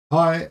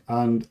Hi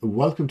and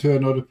welcome to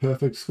another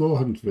perfect score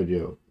hunt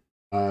video.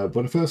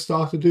 When I first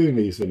started doing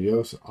these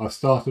videos, I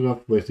started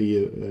off with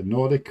the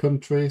Nordic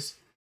countries.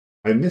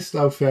 I missed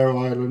out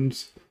Faroe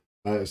Islands,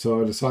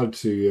 so I decided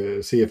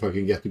to see if I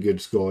can get a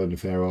good score in the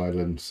Faroe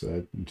Islands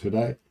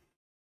today.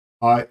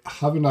 I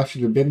haven't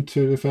actually been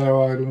to the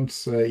Faroe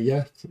Islands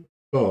yet,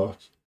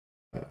 but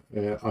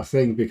I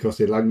think because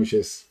the language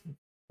is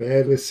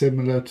fairly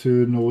similar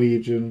to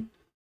Norwegian,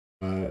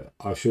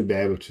 I should be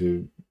able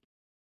to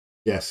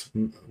guess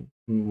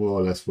more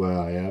or less where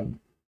I am.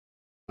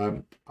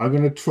 I'm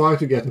going to try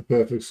to get a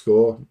perfect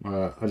score,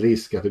 at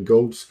least get a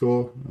gold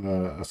score.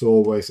 As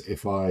always,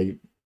 if I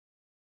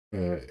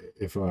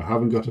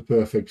haven't got a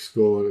perfect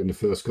score in the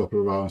first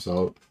couple of rounds,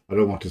 I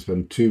don't want to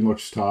spend too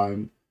much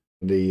time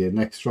in the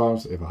next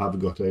rounds. If I haven't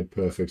got a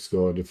perfect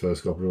score in the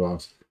first couple of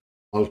rounds,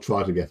 I'll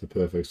try to get a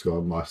perfect score.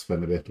 I might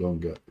spend a bit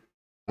longer.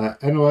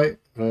 Anyway,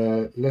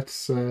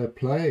 let's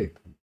play.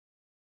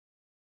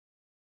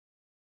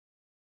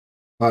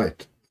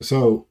 Right,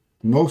 so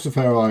most of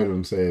Faroe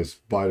Islands is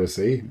by the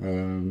sea.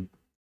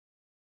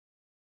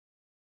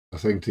 I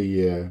think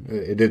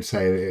it did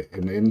say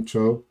in the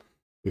intro,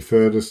 the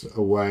furthest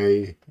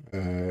away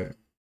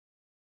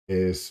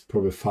is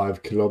probably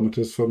 5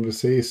 kilometers from the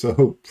sea,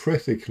 so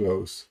pretty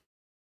close.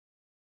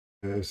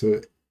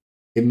 So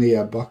in the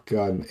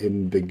Abaka and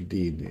in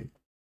Bigdini.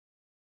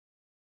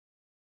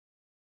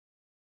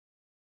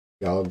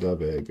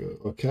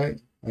 Galdabego. Okay,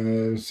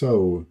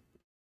 so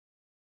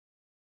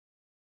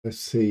let's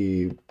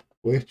see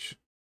which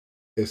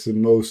is the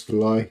most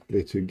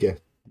likely to get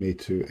me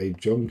to a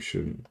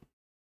junction.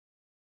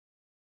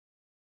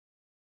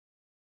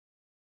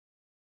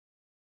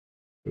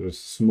 There's a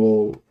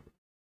small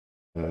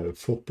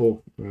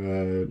football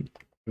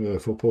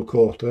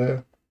court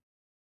there.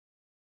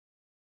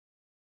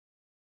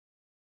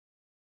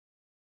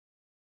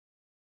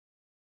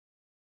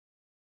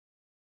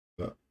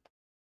 But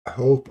I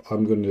hope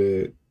I'm going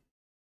to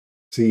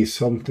see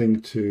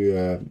something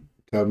to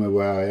tell me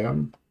where I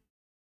am.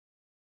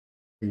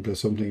 I think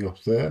there's something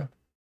up there.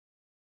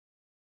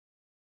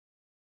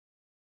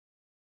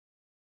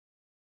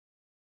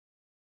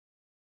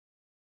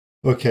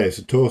 Okay,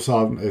 so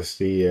Tórshavn is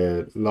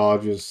the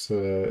largest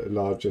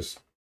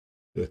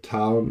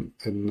town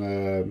in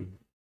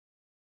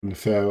the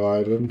Faroe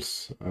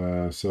Islands.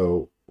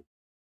 So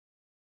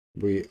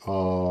we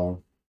are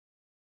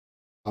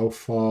how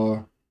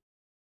far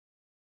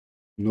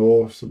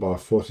north?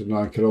 About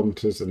 49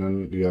 kilometers, and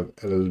then you have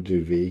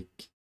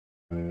Elduvik,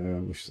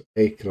 which is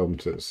 8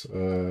 kilometers.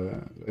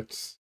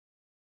 Let's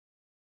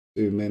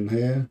zoom in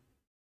here.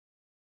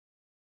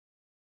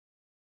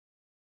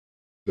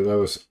 So that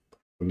was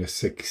on the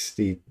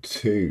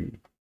 62.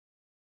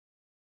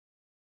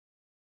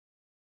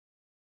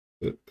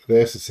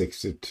 There's a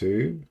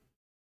 62.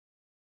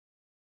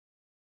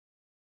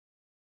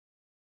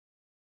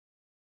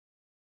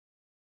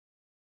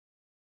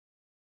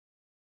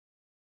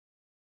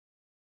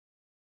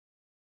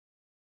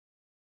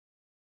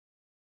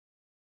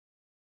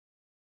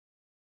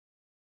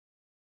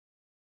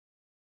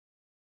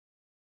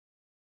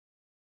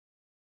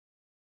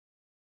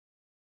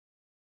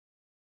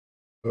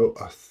 Oh,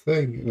 I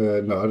think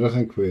no, I don't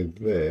think we're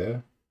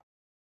there.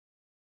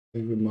 I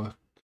think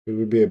we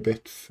would be a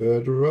bit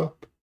further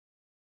up.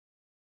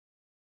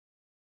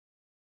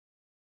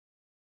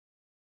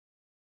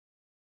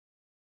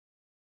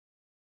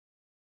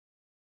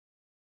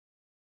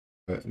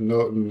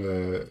 Not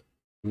in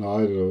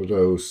neither of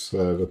those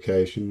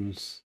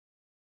locations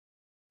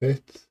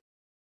fit.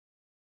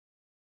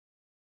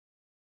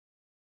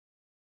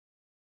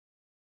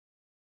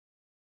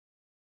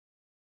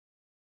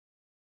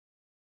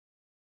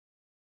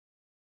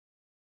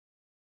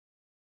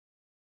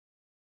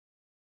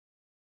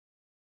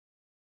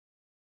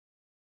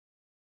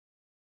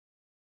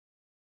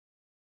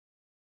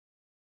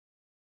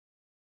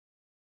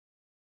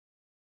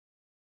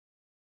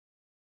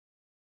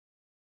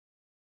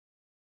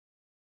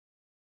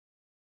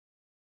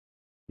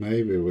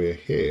 Maybe we're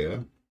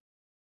here.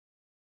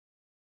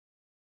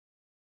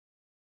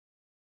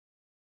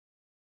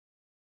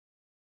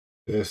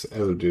 There's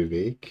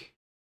Elduvik.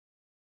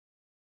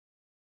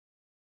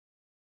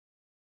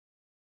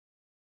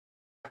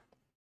 I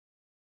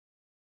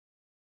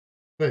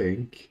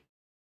think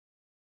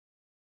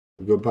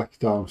we'll go back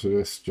down to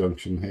this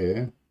junction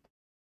here.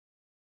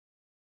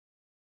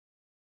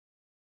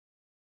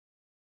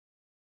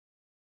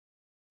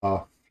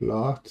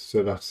 Flat,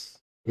 so that's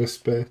this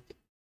bit.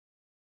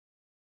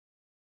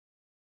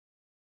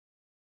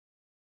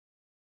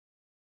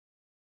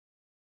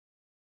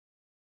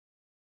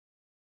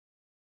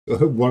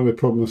 One of the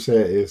problems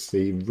here is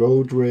the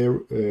road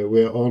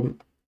we're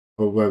on,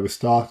 or where we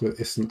started,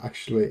 isn't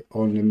actually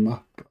on the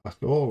map at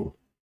all.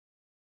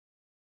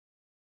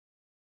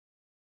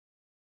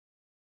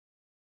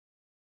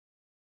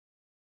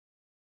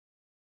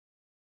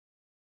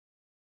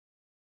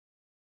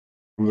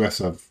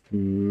 Unless I've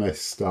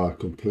missed out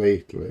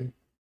completely.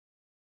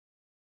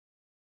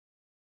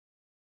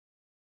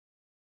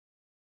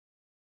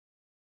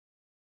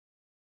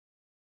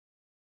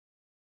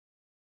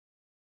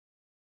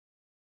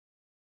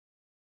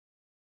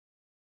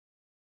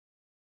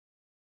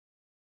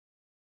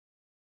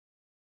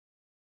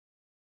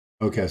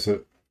 Okay,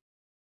 so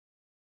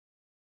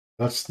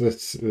that's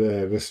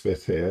this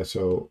bit here.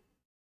 So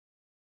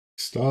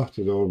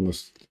started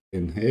almost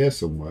in here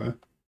somewhere.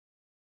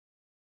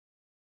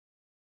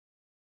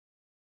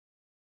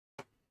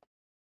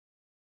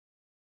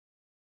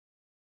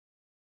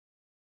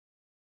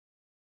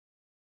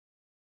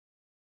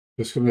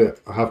 Just gonna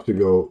have to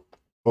go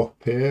up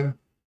here.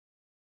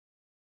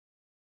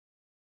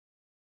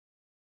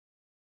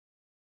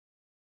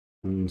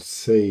 And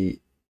see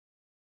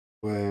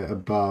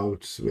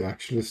whereabouts we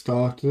actually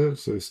started.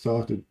 So we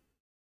started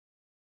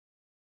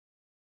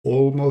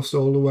almost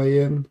all the way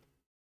in.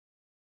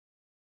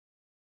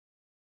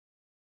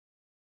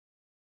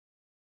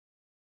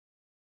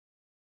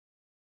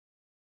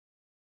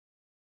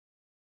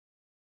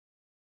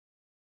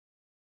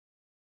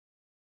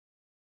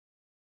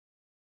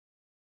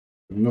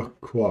 Not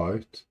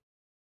quite.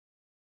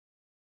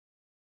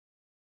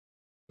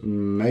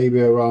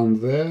 Maybe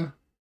around there.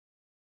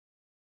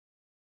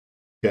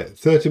 Yeah,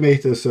 30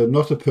 meters, so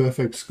not a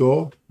perfect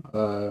score.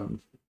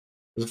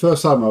 It's the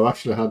first time I've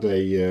actually had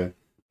a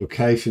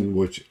location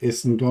which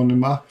isn't on the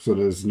map, so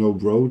there's no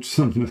roads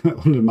on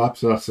the map,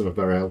 so that's sort of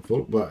very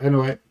helpful. But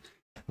anyway,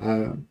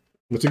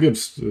 it's a good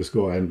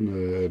score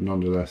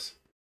nonetheless.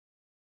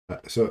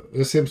 So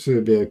this seems to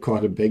be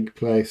quite a big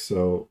place,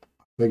 so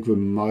I think we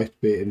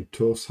might be in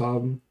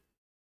Torshavn.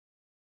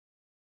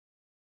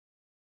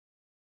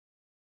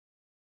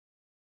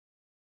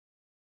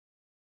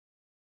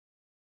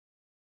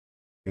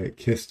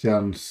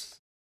 Kristiansgata,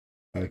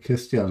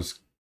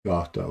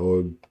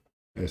 or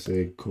as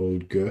they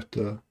called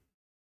Goethe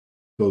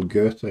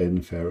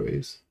in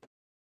Faroese.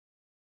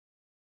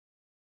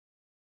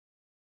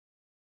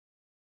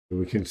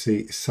 We can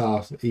see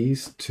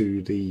southeast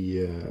to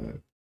the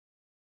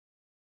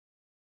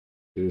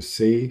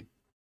sea.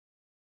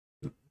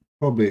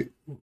 Probably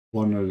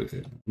one of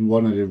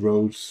the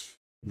roads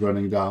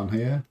running down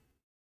here.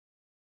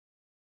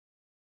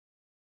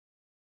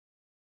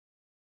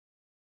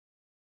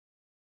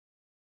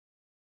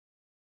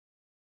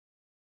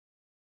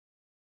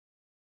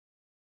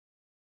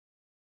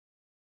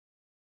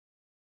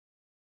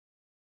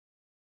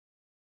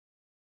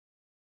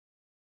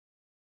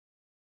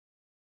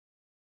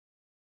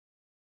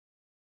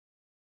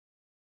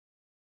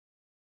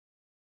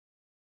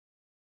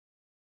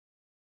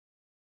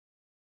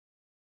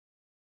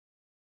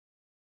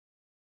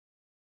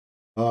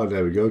 Oh,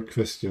 there we go,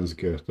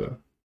 Kristiansgata.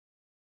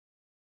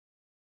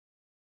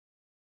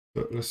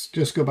 But let's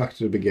just go back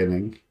to the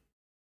beginning.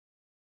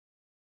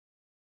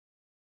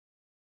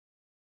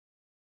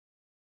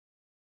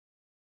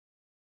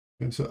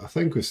 And so I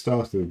think we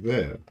started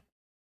there.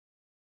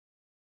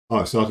 Oh,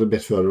 I started a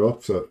bit further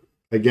up, so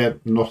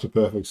again, not a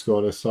perfect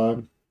score this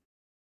time,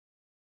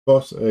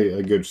 but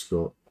a good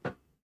score.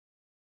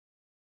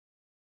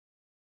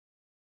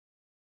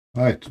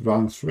 Right,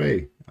 round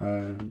 3.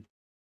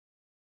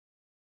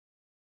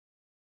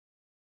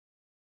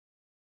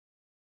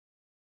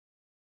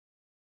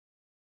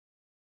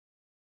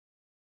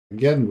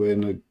 Again, we're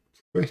in a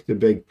pretty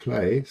big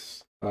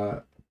place,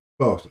 but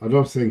I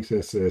don't think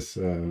this is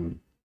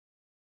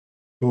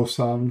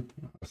Torshavn.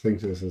 I think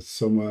this is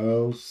somewhere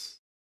else.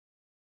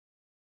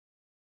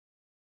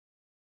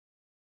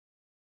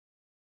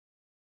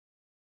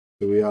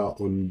 So we are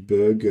on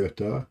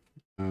Bøgøta.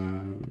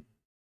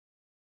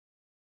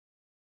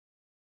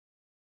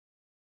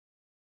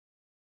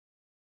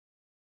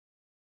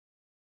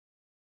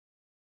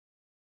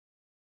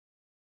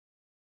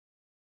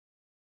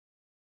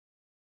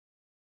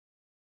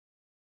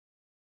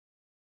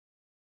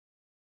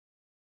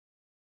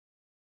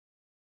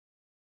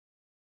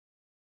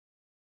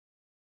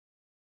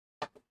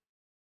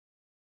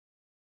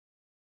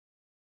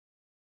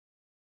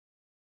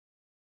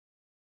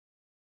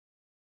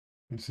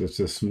 So it's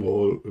a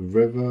small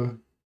river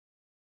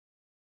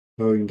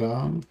flowing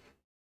down.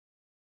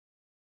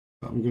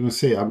 I'm going to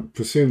see. I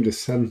presume the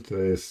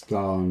center is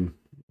down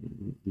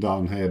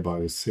here by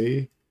the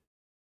sea.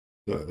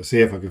 So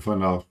see if I can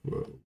find out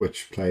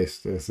which place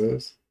this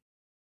is.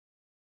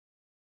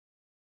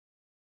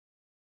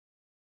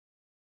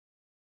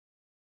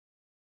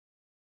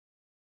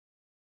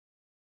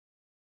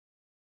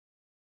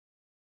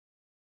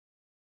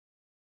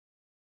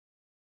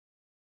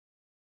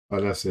 Oh,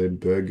 that's a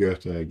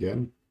Bøgøta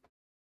again.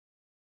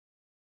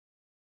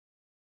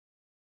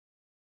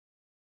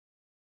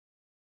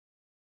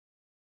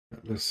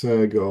 Let's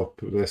go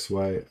up this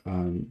way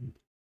and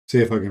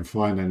see if I can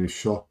find any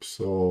shops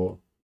or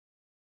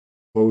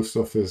post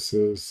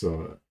offices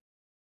or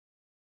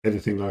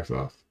anything like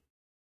that.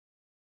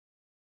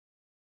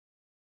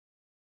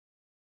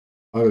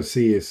 Oh, the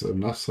sea is on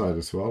that side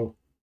as well.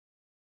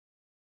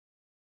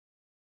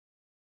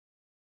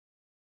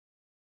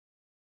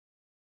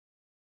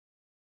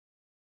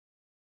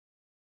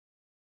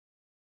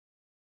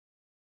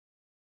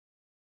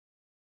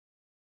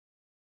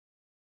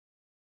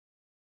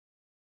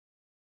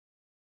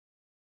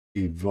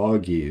 I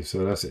Vagi,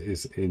 so that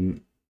is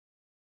in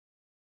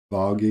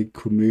Vagi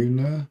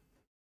kommune.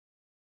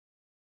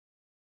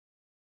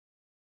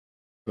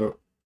 So,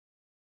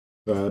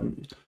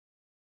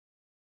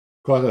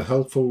 quite a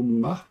helpful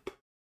map.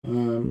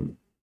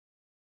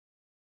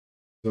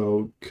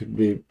 So could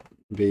be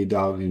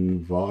down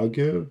in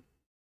Vagö.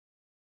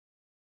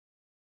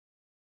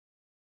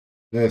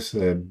 There's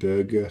a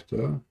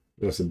Geoguessr.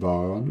 There's a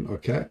barn.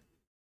 Okay.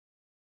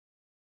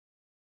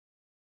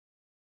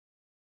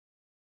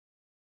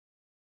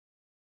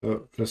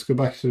 So let's go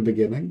back to the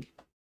beginning.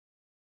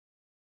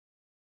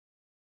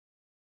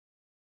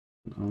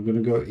 I'm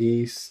going to go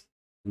east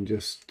and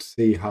just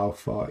see how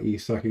far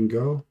east I can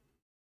go.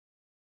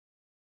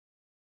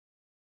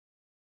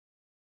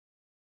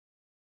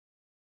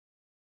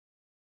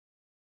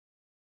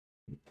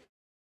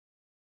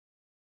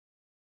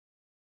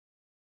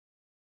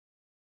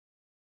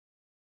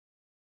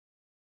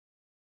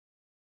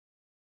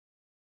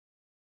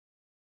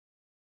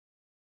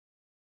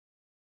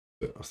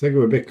 I think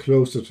we're a bit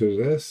closer to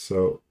this,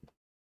 so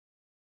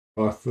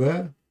path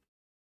there.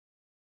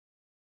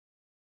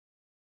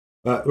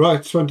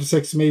 Right,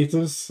 26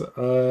 meters.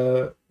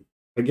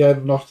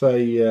 Again, not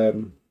a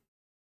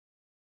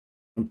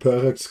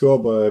perfect score,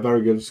 but a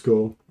very good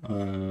score.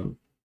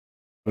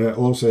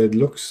 Also, it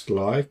looks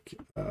like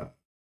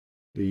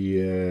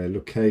the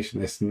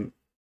location isn't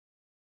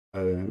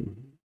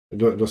it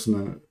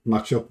doesn't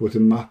match up with the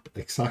map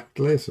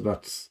exactly, so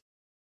that's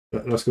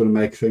going to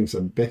make things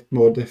a bit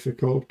more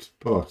difficult,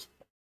 but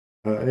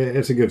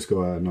it's a good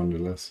score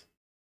nonetheless.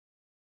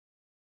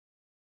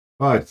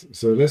 Right,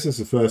 so this is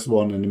the first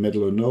one in the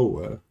middle of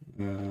nowhere.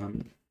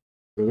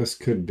 So this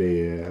could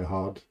be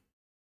hard.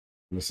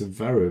 It's a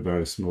very,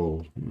 very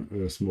small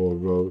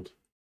road,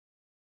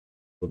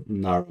 but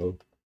narrow.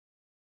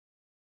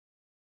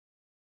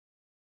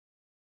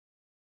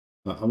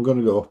 I'm going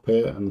to go up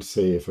here and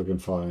see if I can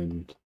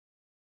find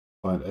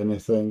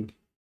anything.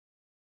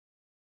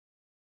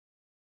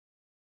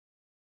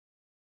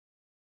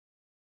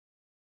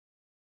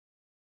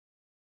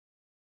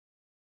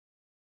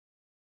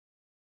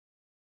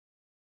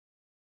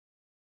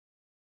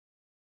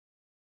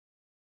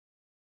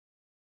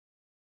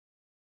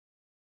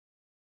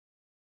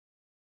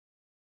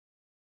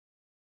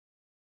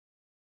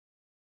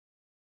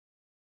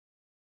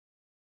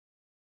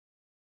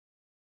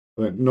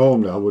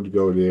 Normally I would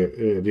go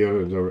the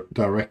other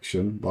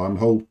direction, but I'm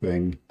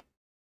hoping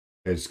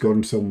it's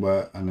gone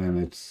somewhere and then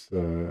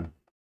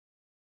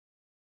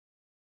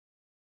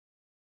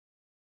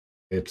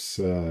it's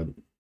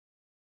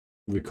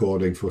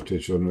recording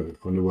footage on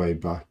the way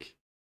back.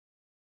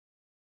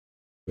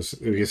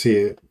 You can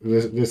see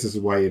this is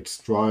the way it's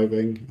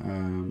driving,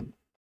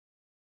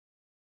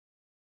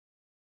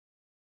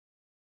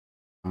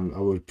 and I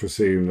would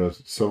presume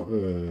that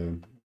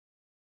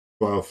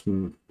quite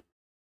often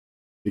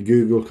the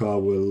Google car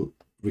will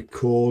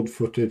record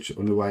footage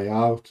on the way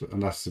out,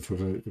 and that's the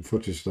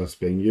footage that's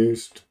being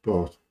used,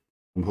 but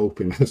I'm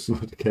hoping that's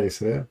not the case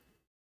here.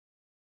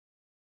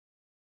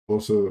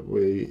 Also,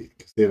 we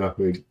can see that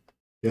we're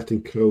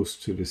getting close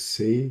to the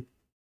sea.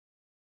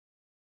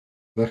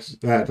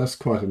 That's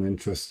quite an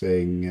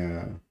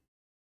interesting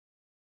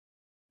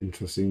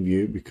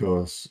view,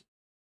 because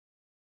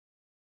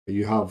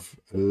you have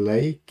a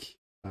lake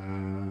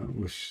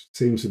which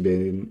seems to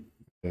be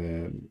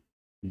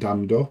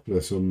dammed up.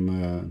 There's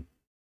some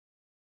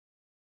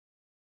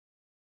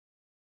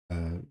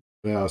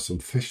there are some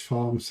fish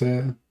farms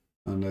here,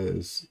 and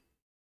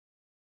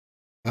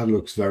that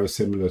looks very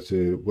similar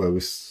to where we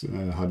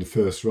had the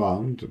first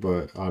round,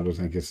 but I don't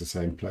think it's the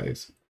same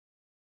place.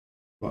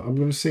 But I'm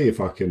going to see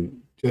if I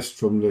can, just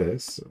from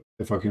this,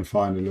 if I can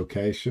find a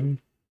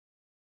location.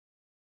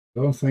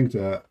 I don't think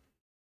that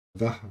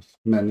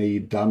many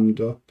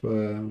dammed up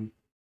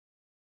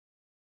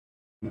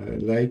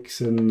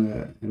lakes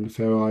in the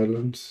Faroe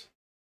Islands.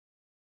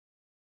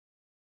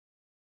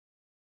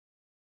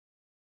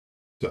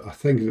 So I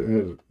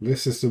think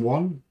this is the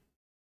one.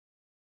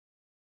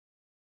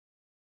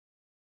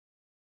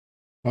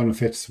 Kind of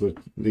fits with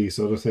these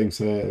other things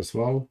here as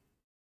well.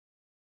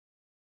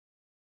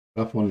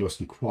 That one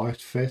doesn't quite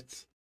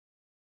fit.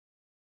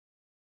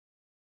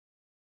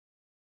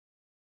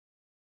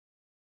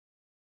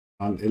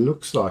 And it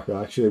looks like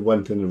I actually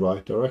went in the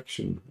right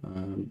direction,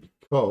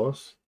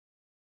 because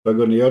if I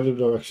go in the other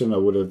direction, I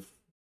would have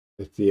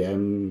hit the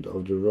end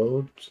of the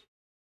road.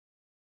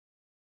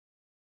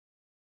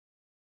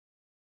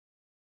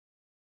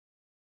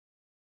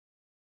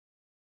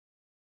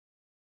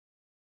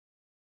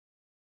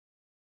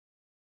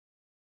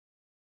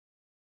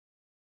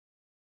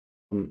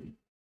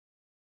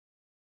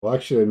 Well,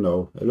 actually,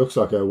 no. It looks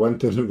like I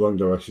went in the wrong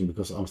direction,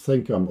 because I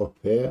think I'm up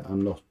here.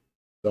 I'm not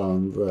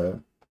down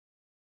there.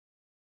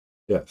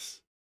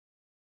 Yes.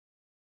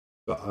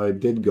 But I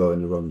did go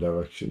in the wrong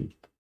direction,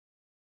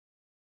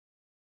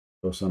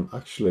 because I'm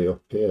actually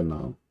up here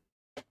now.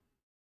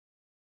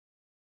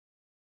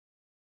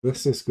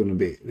 This is going to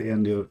be the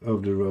end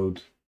of the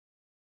road.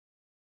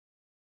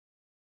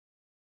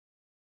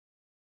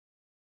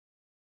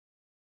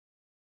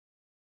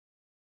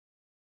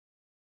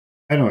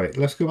 Anyway,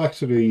 let's go back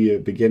to the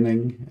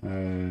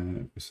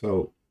beginning.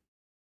 So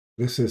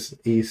this is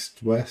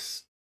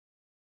east-west.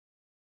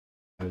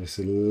 There's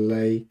a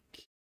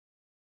lake.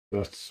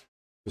 That's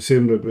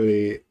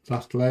presumably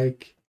that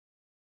lake.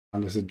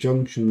 And there's a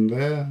junction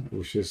there,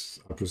 which is,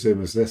 I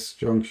presume, is this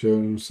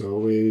junction. So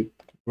we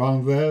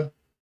round there.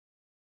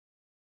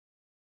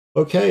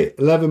 Okay,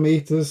 11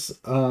 meters,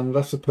 and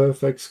that's a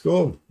perfect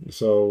score.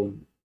 So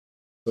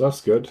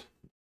that's good.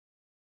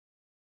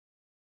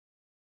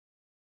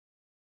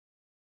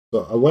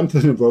 So I went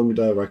in the wrong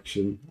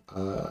direction,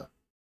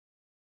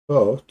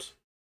 but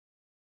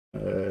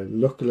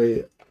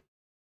luckily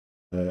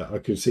I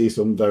could see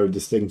some very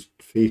distinct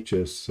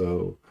features.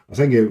 So I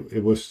think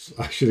it was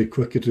actually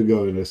quicker to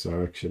go in this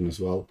direction as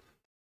well.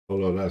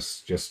 Although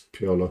that's just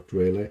pure luck,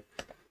 really.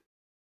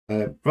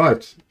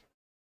 Right,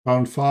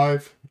 round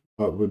 5.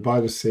 We're by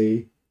the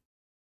sea.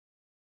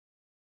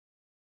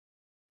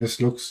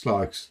 This looks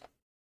like a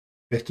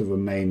bit of a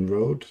main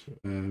road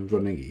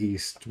running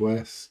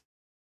east-west.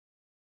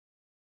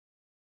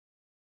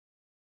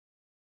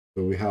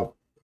 So we have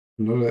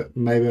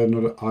maybe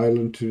another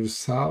island to the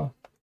south.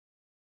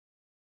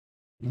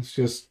 Let's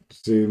just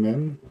zoom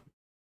in.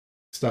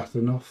 Is that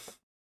enough?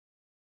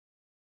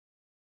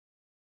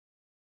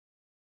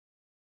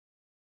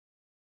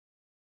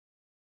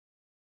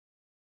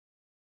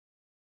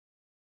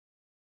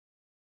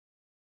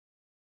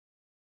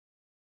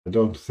 I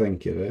don't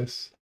think it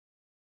is.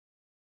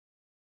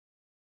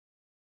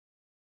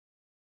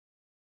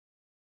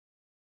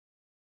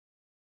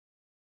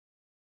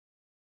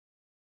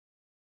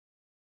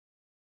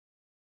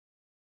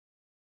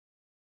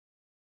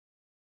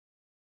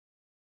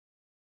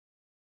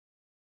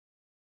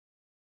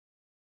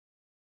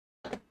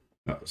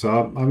 So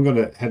I'm going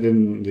to head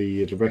in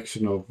the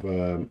direction of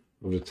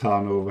the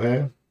town over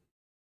here,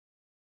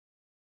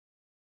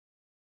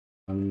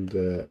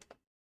 and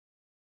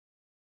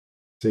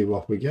see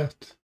what we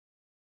get.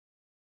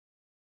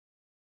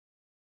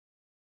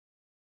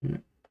 Yeah.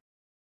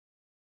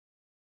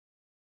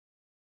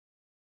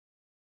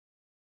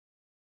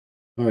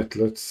 Right,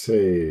 let's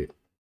see.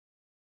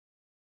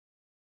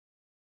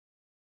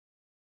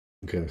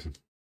 Okay, so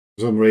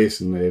for some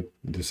reason they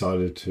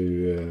decided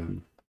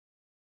to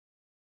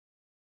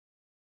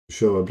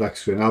show a black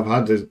screen. I've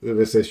had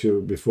this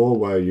issue before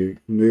where you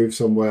move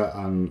somewhere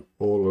and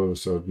all of a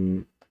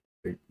sudden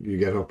you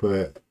get up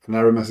an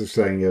error message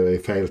saying they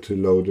failed to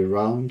load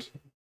around.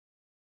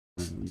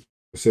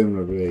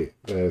 Presumably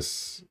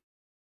there's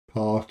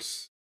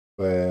parts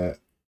where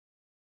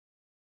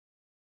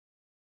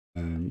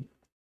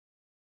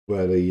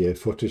the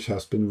footage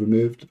has been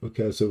removed.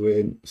 Okay, so we're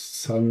in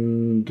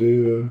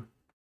Sandur,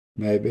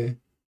 maybe.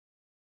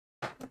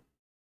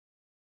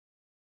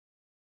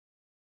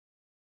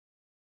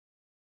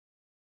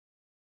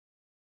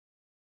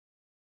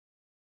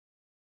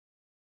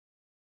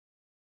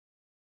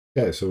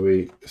 Okay, so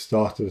we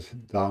started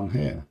down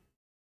here.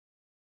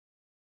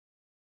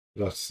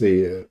 That's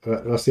the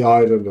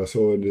island I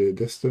saw in the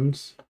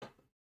distance.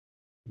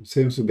 It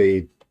seems to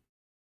be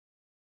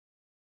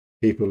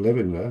people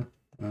living there.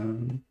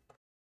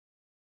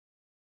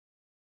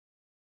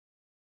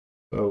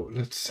 So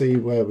let's see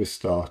where we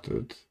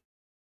started.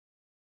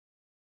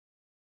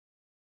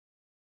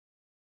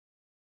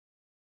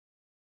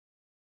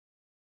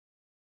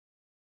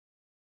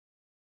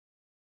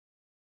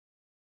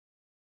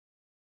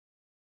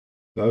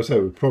 So I would say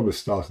we probably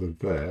started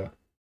there.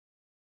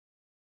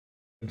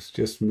 Let's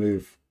just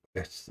move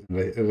it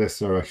in this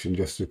direction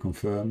just to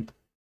confirm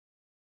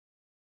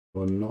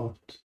or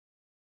not.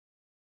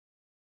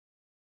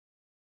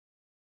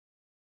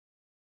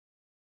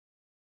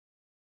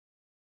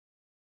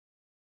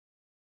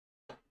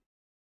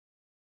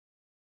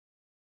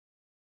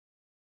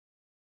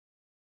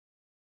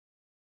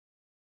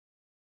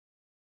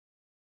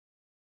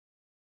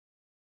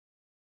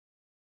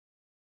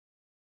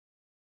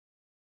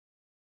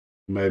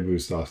 Maybe we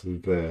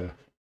started there.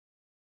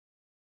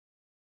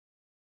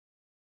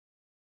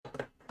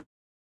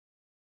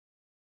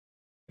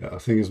 Yeah, I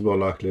think it's more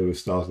likely we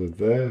started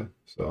there.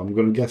 So I'm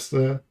going to guess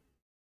there.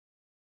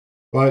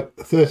 Right,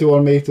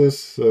 31 meters,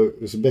 so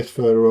it's a bit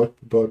further up,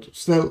 but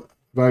still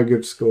very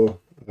good score.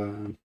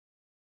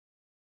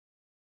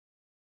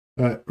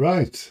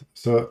 Right,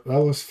 so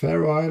that was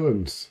Faroe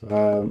Islands.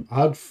 I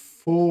had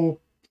 4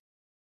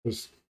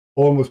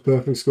 almost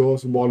perfect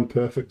scores, 1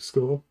 perfect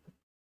score.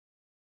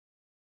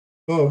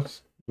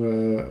 But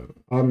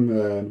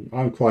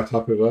I'm quite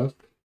happy with that.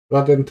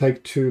 That didn't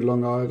take too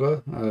long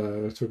either.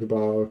 It took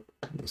about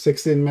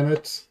 16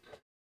 minutes.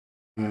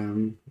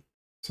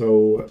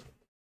 So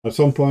at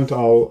some point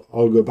I'll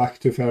go back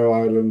to Faroe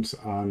Islands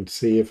and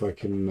see if I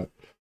can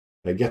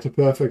get a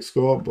perfect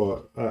score.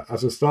 But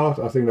as a start,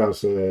 I think that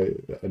was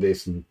a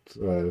decent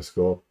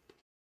score.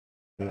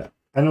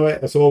 Anyway,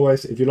 as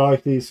always, if you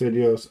like these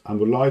videos and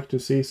would like to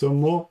see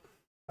some more,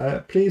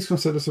 please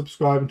consider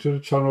subscribing to the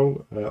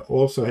channel,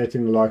 also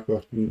hitting the like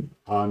button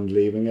and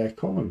leaving a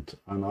comment.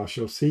 And I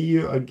shall see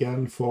you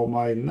again for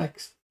my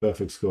next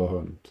perfect score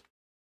hunt.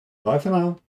 Bye for now.